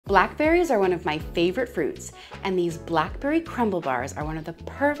Blackberries are one of my favorite fruits, and these Blackberry Crumble Bars are one of the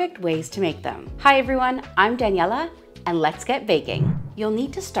perfect ways to make them. Hi everyone, I'm Daniela, and let's get baking. You'll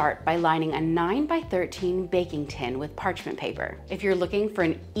need to start by lining a 9x13 baking tin with parchment paper. If you're looking for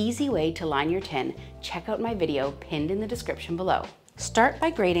an easy way to line your tin, check out my video pinned in the description below. Start by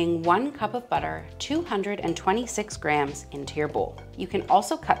grating 1 cup of butter, 226 grams, into your bowl. You can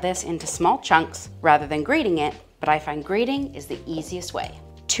also cut this into small chunks rather than grating it, but I find grating is the easiest way.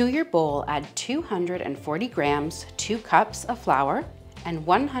 To your bowl, add 240 grams, 2 cups of flour, and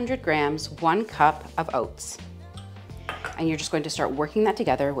 100 grams, 1 cup of oats. And you're just going to start working that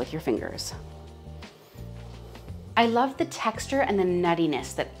together with your fingers. I love the texture and the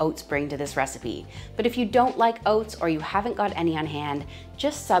nuttiness that oats bring to this recipe, but if you don't like oats or you haven't got any on hand,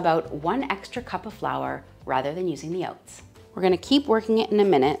 just sub out 1 extra cup of flour rather than using the oats. We're gonna keep working it in a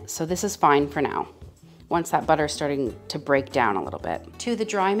minute, so this is fine for now, once that butter is starting to break down a little bit. To the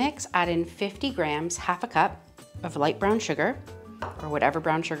dry mix, add in 50 grams, half a cup of light brown sugar, or whatever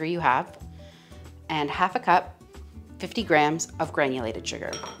brown sugar you have, and half a cup, 50 grams of granulated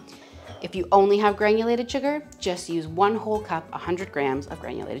sugar. If you only have granulated sugar, just use 1 whole cup, 100 grams of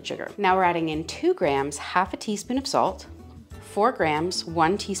granulated sugar. Now we're adding in 2 grams, half a teaspoon of salt, 4 grams,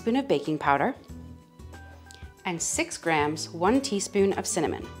 1 teaspoon of baking powder, and 6 grams, 1 teaspoon of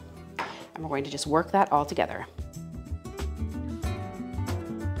cinnamon. And we're going to just work that all together.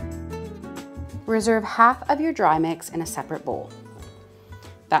 Reserve half of your dry mix in a separate bowl.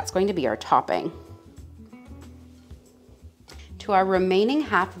 That's going to be our topping. To our remaining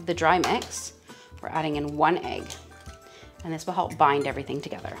half of the dry mix, we're adding in 1 egg, and this will help bind everything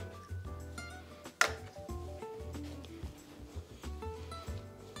together.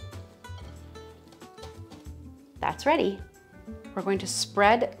 That's ready. We're going to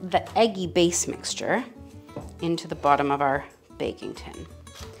spread the eggy base mixture into the bottom of our baking tin.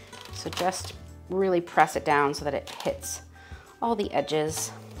 So just really press it down so that it hits all the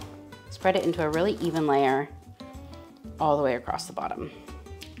edges. Spread it into a really even layer all the way across the bottom.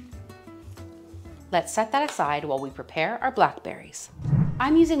 Let's set that aside while we prepare our blackberries.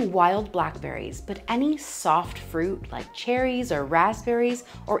 I'm using wild blackberries, but any soft fruit like cherries or raspberries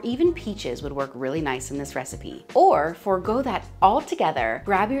or even peaches would work really nice in this recipe. Or forego that altogether,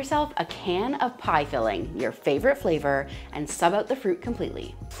 grab yourself a can of pie filling, your favorite flavor, and sub out the fruit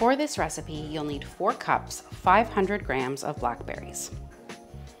completely. For this recipe, you'll need 4 cups, 500 grams of blackberries.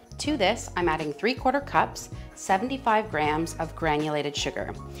 To this, I'm adding 3/4 cups, 75 grams of granulated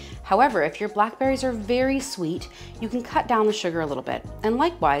sugar. However, if your blackberries are very sweet, you can cut down the sugar a little bit. And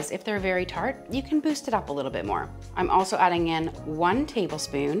likewise, if they're very tart, you can boost it up a little bit more. I'm also adding in 1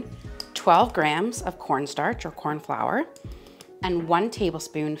 tablespoon, 12 grams of cornstarch or corn flour, and 1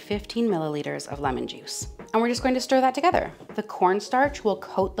 tablespoon, 15 milliliters of lemon juice. And we're just going to stir that together. The cornstarch will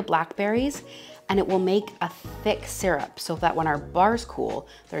coat the blackberries and it will make a thick syrup so that when our bars cool,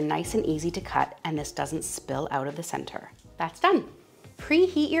 they're nice and easy to cut and this doesn't spill out of the center. That's done.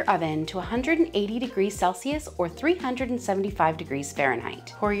 Preheat your oven to 180 degrees Celsius or 375 degrees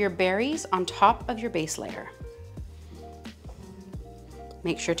Fahrenheit. Pour your berries on top of your base layer.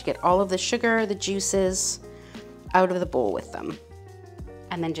 Make sure to get all of the sugar, the juices out of the bowl with them.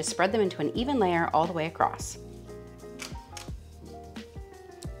 And then just spread them into an even layer all the way across.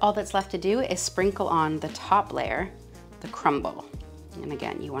 All that's left to do is sprinkle on the top layer, the crumble. And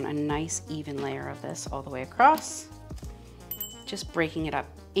again, you want a nice even layer of this all the way across, just breaking it up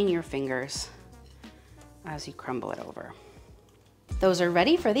in your fingers as you crumble it over. Those are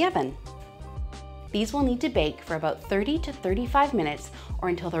ready for the oven. These will need to bake for about 30 to 35 minutes or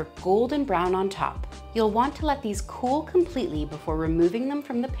until they're golden brown on top. You'll want to let these cool completely before removing them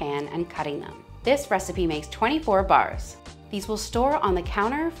from the pan and cutting them. This recipe makes 24 bars. These will store on the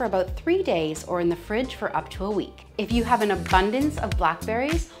counter for about 3 days or in the fridge for up to a week. If you have an abundance of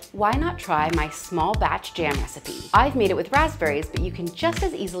blackberries, why not try my small batch jam recipe? I've made it with raspberries, but you can just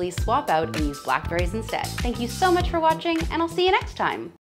as easily swap out and use blackberries instead. Thank you so much for watching, and I'll see you next time.